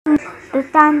the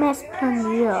timeless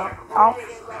premiere of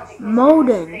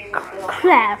Modern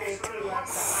Craft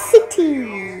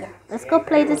City. Let's go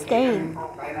play this game.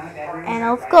 And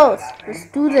of course, let's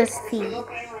do this thing.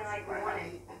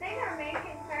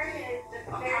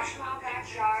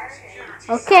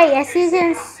 Okay, as you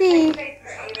can see, is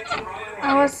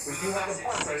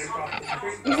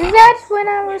that when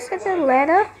I was at the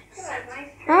ladder?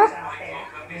 Huh?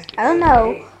 I don't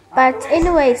know. But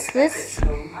anyways,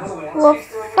 we'll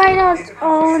find out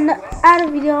on other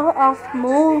video of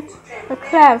more the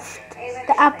craft,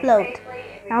 the upload.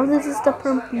 Now this is the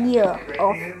premiere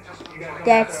of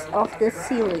the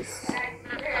series.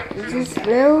 This is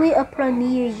really a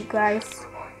premiere, you guys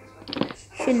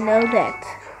should know that.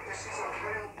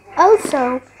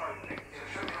 Also,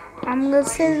 I'm gonna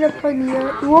say the premiere.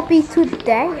 It will be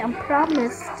today, I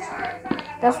promised.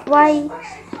 That's why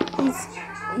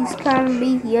he's gonna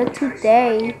be here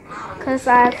today, cause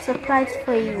I have surprise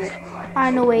for you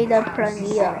on the way the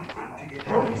premiere.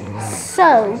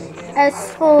 So,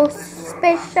 as for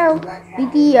special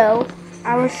video,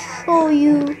 I will show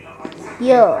you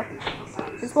here.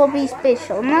 This will be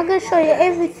special. I'm not gonna show you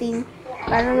everything,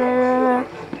 but I'm gonna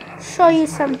show you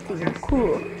something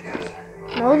cool.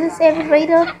 Know this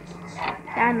elevator?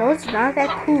 Yeah, I know it's not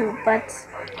that cool, but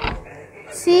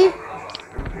see,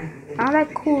 not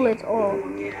that cool at all.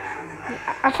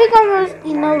 I think I was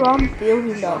in the wrong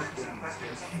building though.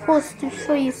 Supposed to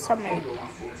show you something.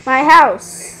 My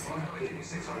house.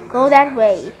 Go that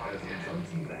way.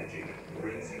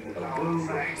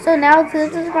 So now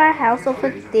this is my house over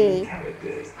there.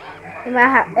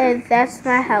 And that's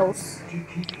my house.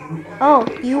 Oh,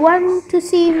 you want to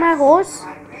see my horse?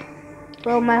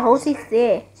 Well, my horse is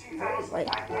there. Wait.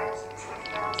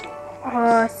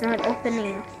 Oh, it's not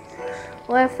opening.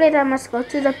 Well, I'm afraid I must go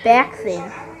to the back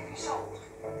then.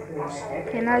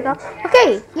 Can I go?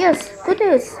 Okay, yes, good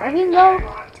news. I can go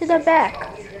to the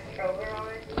back.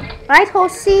 Right,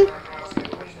 horsey?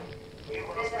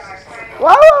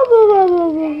 Whoa, whoa, whoa, whoa,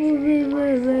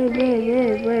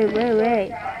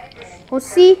 wait.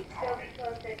 Horsey?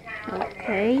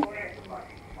 Okay.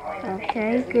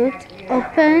 Okay, good.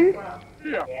 Open.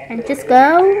 And just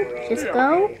go.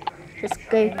 Just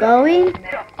keep going.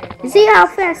 You see how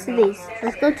fast it is.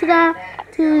 Let's go to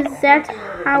that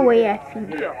highway, I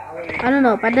think. I don't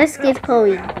know, but let's get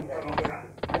going.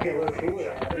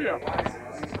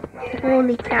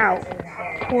 Holy cow.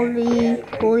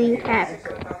 Holy heck.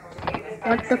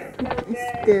 What the fuck is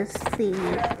this thing?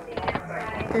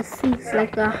 This thing's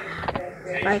like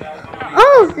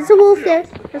oh, there's a wolf there.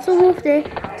 There's a wolf there.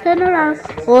 Turn around.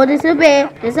 Oh, there's a bear.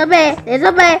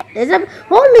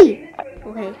 Holy.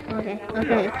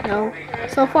 Okay. No.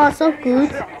 So far, so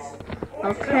good.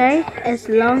 Okay. As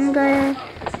long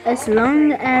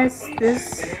as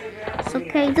this. It's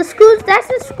okay. That's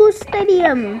the school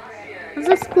stadium. That's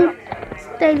the school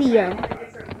stadium.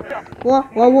 Whoa.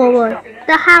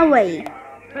 The highway.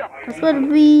 That's where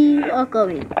we are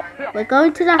going. We're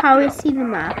going to the highway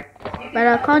cinema. But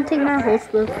I can't take my horse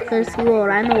with because he will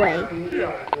run away.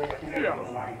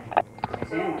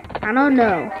 I don't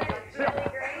know.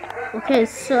 Okay,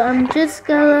 so I'm just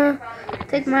gonna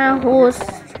take my horse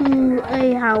to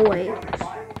a highway.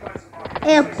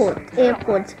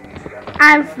 Airport.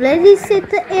 I've already set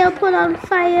the airport on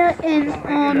fire and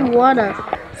on water.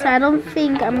 So I don't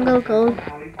think I'm gonna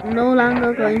no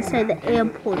longer go inside the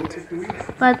airport.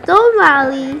 But don't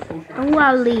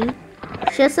worry.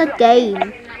 It's just a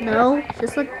game. No,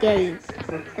 just a game.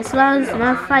 As long as it's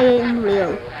not fire in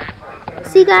real.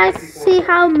 See guys, see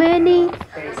how many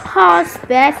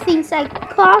bad things I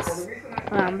caused?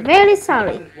 I'm very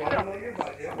sorry.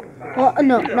 Oh,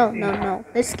 no.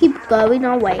 Let's keep going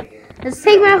our way. Let's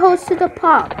take my horse to the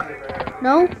park.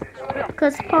 No?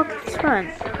 Because park is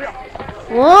fun.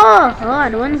 Whoa! Oh, I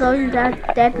don't want to go in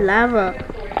that lava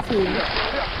thing.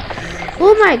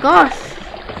 Oh my gosh.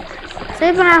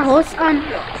 Save my horse on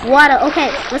water.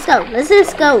 Okay, let's go. Let's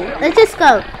just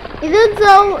go. Even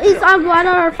though it's on water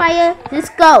or fire,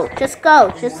 just go. Let's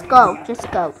go.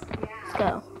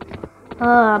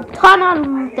 I'm turning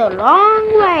on the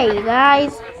wrong way,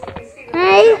 guys.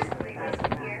 Hey?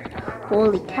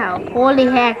 Holy cow. Holy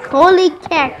heck.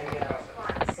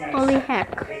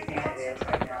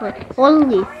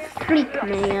 Holy freak,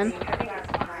 man.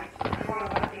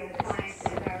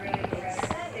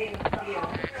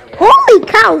 Holy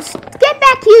cows! Get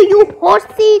back here, you horse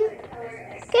thing!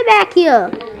 Get back here!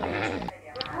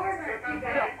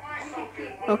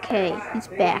 Okay, he's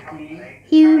back.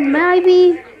 He might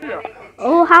be...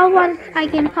 Oh, how about I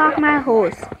can park my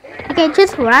horse? He can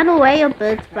just run away a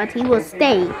bit, but he will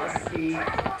stay.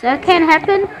 That can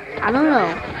happen? I don't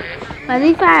know. But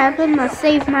if I happen to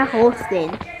save my horse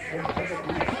then.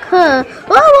 Because,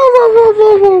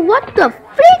 whoa, what the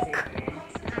flick?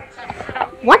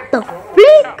 What the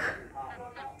flick?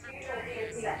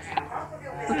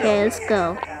 Okay, let's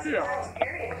go.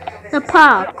 The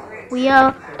park. We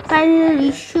are finally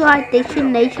reached our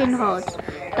destination horse.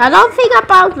 Now don't think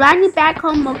about running back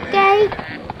home, okay?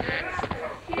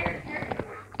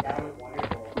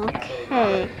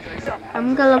 Okay.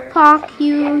 I'm gonna park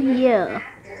you here.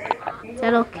 Is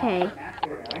that okay?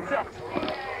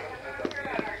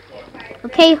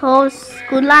 Okay, horse.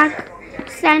 Good luck.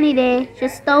 Standing there.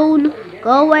 Just don't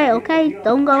go away, okay?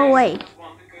 Don't go away.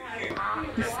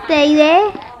 You stay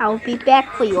there. I'll be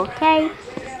back for you, okay?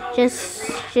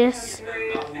 Just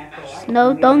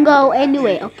no, don't go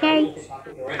anywhere, okay?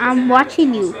 I'm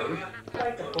watching you.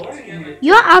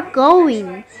 You are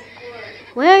going.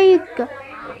 Where are you go?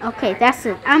 Okay, that's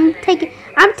it. I'm taking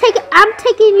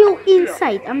you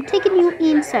inside. I'm taking you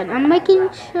inside. I'm making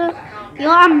sure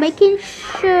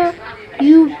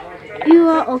you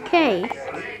are okay.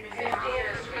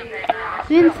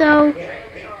 Even though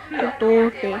the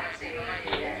door there.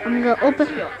 I'm gonna open.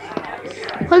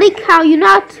 Holy cow, you're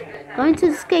not going to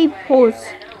escape,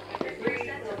 horse.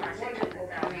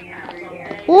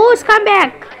 Horse, come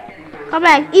back. Come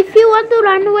back. If you want to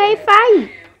run away, fine.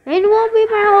 Then it won't be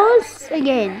my horse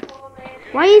again.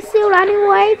 Why are you still running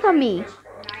away from me?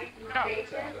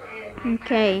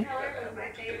 Okay.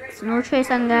 There's no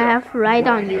choice, I'm gonna have to ride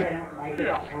on you.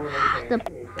 The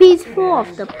peaceful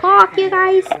of the park, you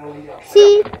guys.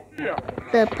 See?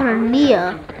 The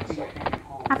pioneer.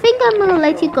 I think I'm gonna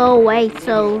let you go away,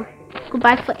 so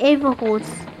goodbye forever, horse.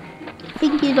 I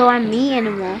think you don't want me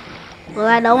anymore. Well,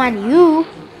 I don't want you.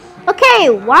 Okay,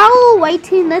 while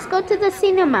waiting, let's go to the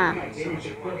cinema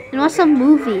and watch some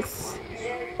movies.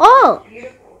 Oh,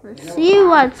 let's see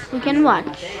what we can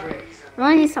watch. I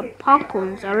want to eat some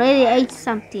popcorns. I already ate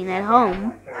something at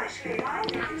home.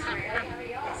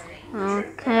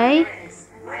 Okay,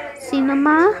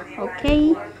 cinema.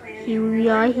 Okay, here we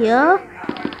are here.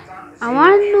 I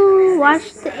want to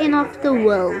watch the end of the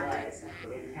world.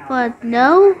 But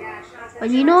no. But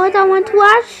you know what I want to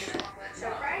watch?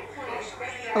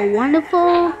 A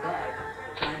wonderful.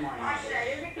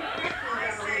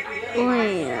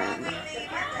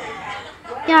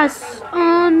 Yes,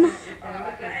 on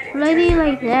lady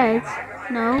like that.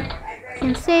 No, you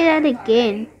can say that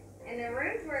again.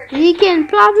 You can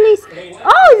probably.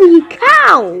 Holy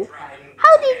cow!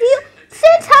 How did you?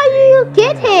 Since how did you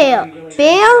get here,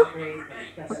 Bear?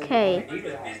 Okay,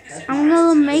 I'm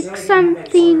gonna make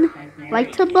something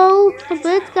lightable a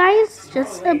bit, guys,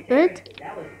 just a bit,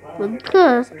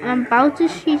 because I'm about to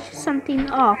switch something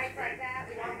off.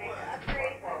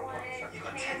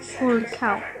 Holy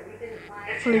cow!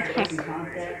 Holy heck!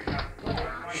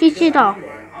 Switch it off.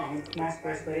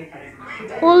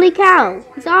 Holy cow!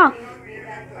 It's off.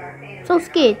 So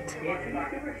scared.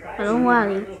 But don't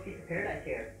worry.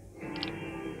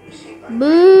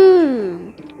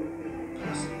 Boom!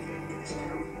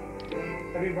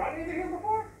 Have you brought anything here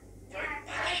before?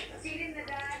 Feeding the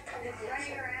duck and just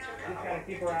running around. Just gotta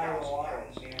keep her out of the water.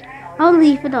 I'll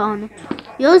leave it on.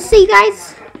 You'll see,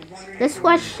 guys. Let's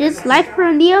watch this Life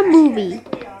from the movie.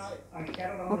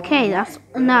 Okay, that's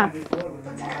enough.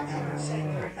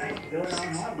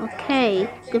 Okay,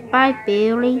 goodbye,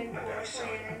 Billy.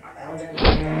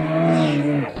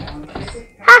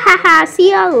 Ha ha ha!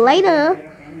 See you later.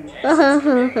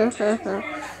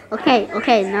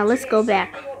 Okay, now let's go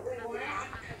back.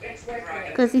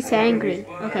 Because he's angry.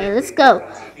 Okay, let's go.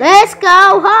 Let's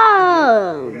go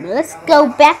home. Let's go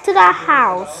back to the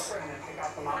house.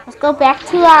 Let's go back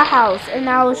to our house. And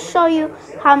I will show you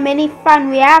how many fun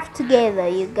we have together,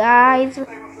 you guys.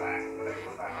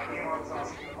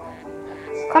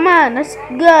 Come on, let's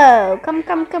go. Come.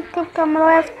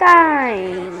 I have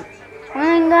time.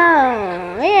 Wanna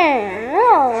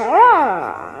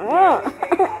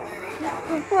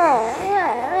go?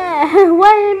 Yeah.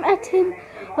 Why am I acting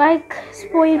like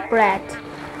spoiled brat?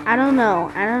 I don't know.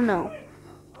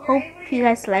 Hope you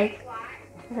guys like.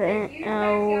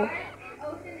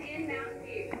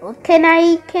 Can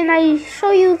I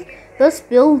show you this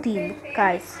building,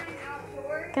 guys?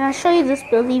 Can I show you this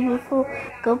building before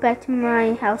I go back to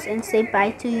my house and say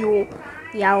bye to you,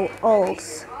 y'all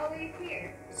alls?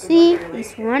 See,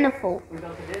 it's wonderful.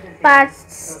 But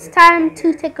it's time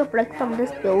to take a break from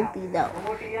this building though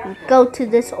and go to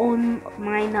this old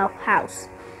mine-up house.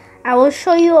 I will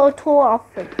show you a tour of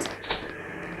it.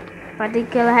 But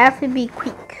it's gonna have to be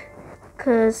quick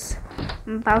because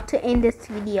I'm about to end this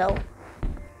video.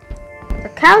 The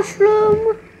couch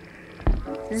room.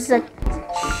 This is a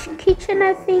kitchen,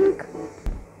 I think.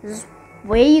 This is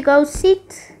where you go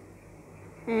sit.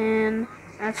 And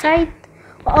outside.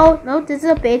 Oh no, this is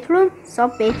a bedroom.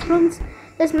 Some bedrooms.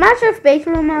 There's much of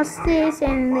bedroom upstairs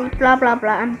and blah blah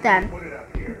blah. I'm done.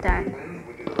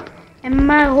 And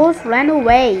my horse ran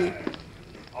away.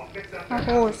 My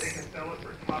horse.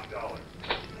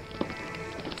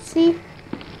 See?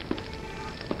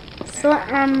 So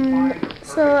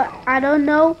I don't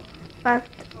know, but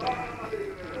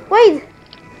wait.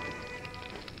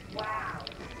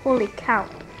 Holy cow.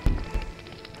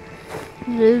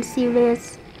 Really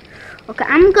serious? Okay,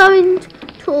 I'm going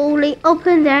to only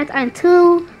open that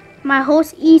until my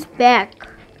horse is back.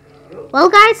 Well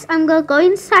guys, I'm gonna go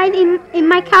inside in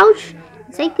my couch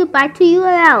and say goodbye to you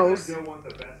else.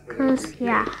 Cause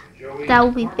yeah, that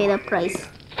would be better place.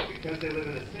 Because they live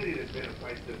in a city, there's been a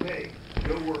price to pay.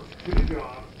 Joe works 2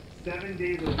 jobs, 7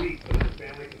 days a week so that his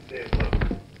family can stay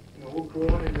afloat.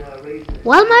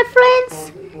 Well my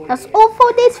friends, that's all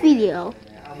for this video.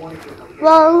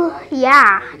 Well,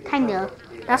 yeah, kinda.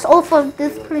 That's all for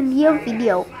this premiere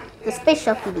video, the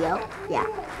special video. Yeah.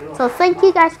 So thank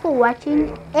you guys for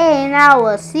watching, and I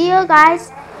will see you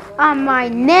guys on my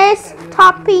next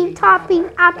topping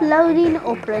uploading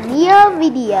or premiere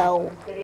video.